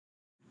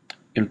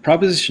In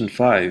Proposition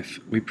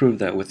 5, we prove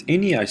that with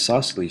any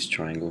isosceles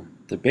triangle,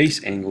 the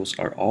base angles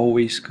are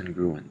always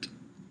congruent.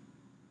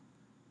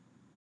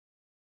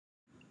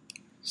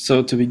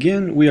 So to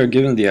begin, we are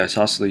given the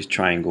isosceles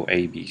triangle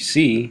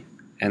ABC,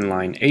 and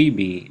line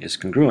AB is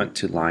congruent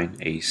to line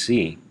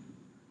AC.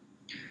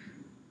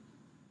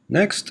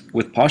 Next,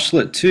 with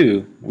postulate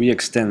 2, we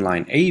extend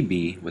line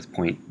AB with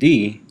point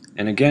D,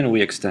 and again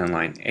we extend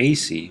line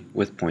AC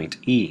with point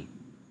E.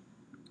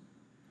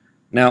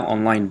 Now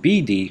on line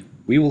BD,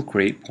 we will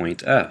create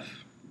point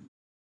F.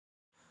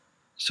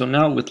 So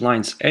now with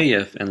lines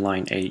AF and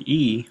line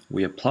AE,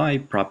 we apply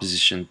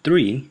proposition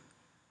 3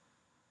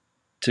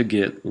 to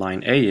get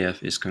line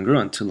AF is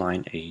congruent to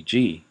line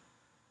AG.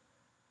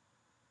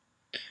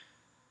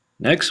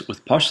 Next,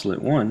 with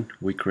postulate 1,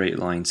 we create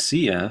line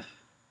CF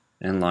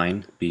and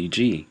line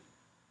BG.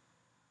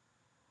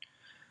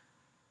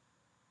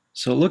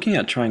 So looking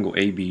at triangle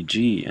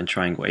ABG and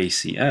triangle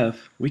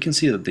ACF, we can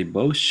see that they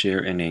both share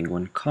an angle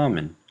in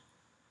common.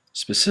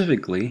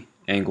 Specifically,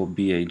 angle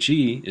BAG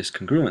is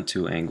congruent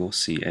to angle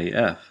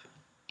CAF.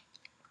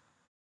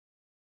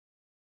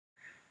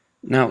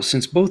 Now,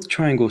 since both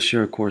triangles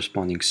share a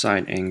corresponding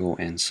side angle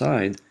and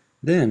side,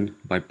 then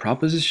by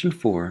proposition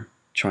 4,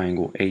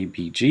 triangle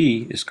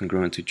ABG is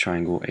congruent to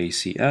triangle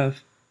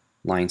ACF,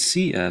 line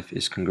CF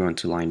is congruent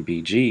to line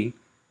BG,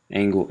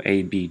 angle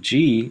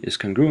ABG is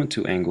congruent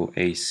to angle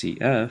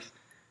ACF,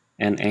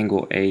 and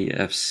angle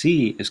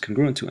AFC is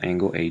congruent to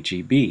angle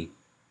AGB.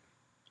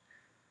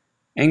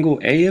 Angle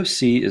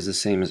AFC is the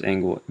same as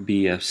angle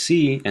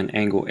BFC, and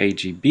angle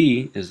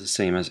AGB is the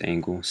same as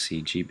angle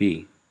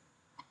CGB.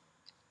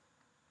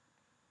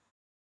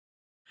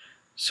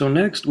 So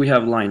next we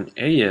have line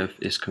AF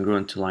is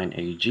congruent to line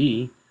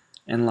AG,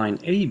 and line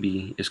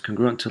AB is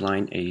congruent to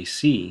line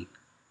AC.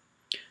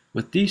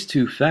 With these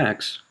two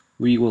facts,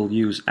 we will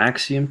use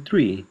axiom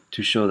 3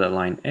 to show that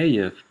line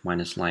AF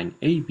minus line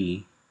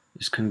AB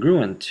is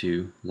congruent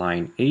to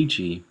line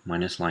AG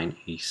minus line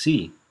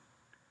AC.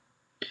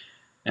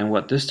 And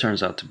what this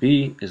turns out to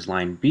be is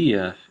line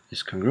BF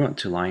is congruent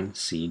to line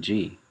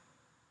CG.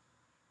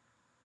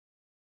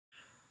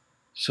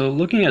 So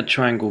looking at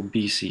triangle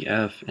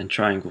BCF and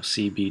triangle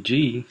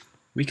CBG,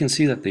 we can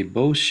see that they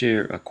both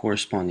share a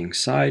corresponding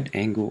side,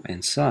 angle,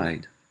 and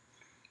side.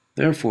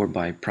 Therefore,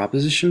 by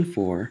proposition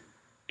 4,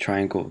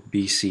 triangle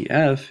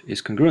BCF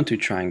is congruent to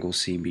triangle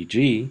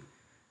CBG,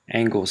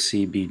 angle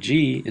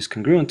CBG is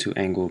congruent to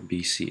angle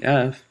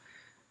BCF,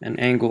 and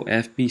angle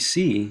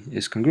FBC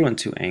is congruent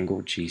to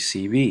angle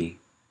GCB.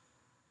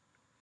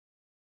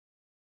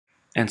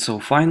 And so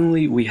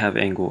finally we have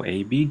angle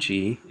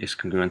ABG is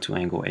congruent to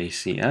angle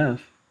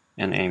ACF,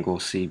 and angle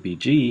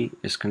CBG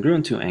is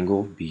congruent to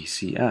angle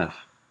BCF.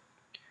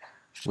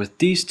 With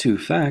these two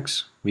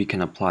facts, we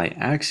can apply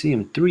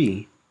axiom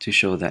 3 to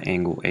show that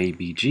angle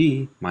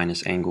ABG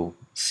minus angle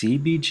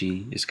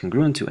CBG is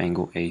congruent to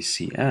angle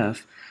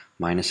ACF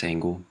minus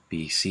angle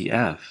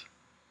BCF.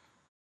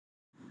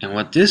 And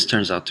what this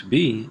turns out to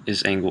be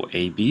is angle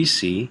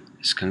ABC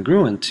is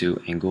congruent to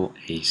angle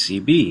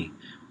ACB,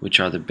 which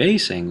are the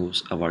base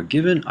angles of our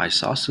given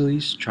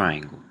isosceles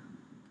triangle.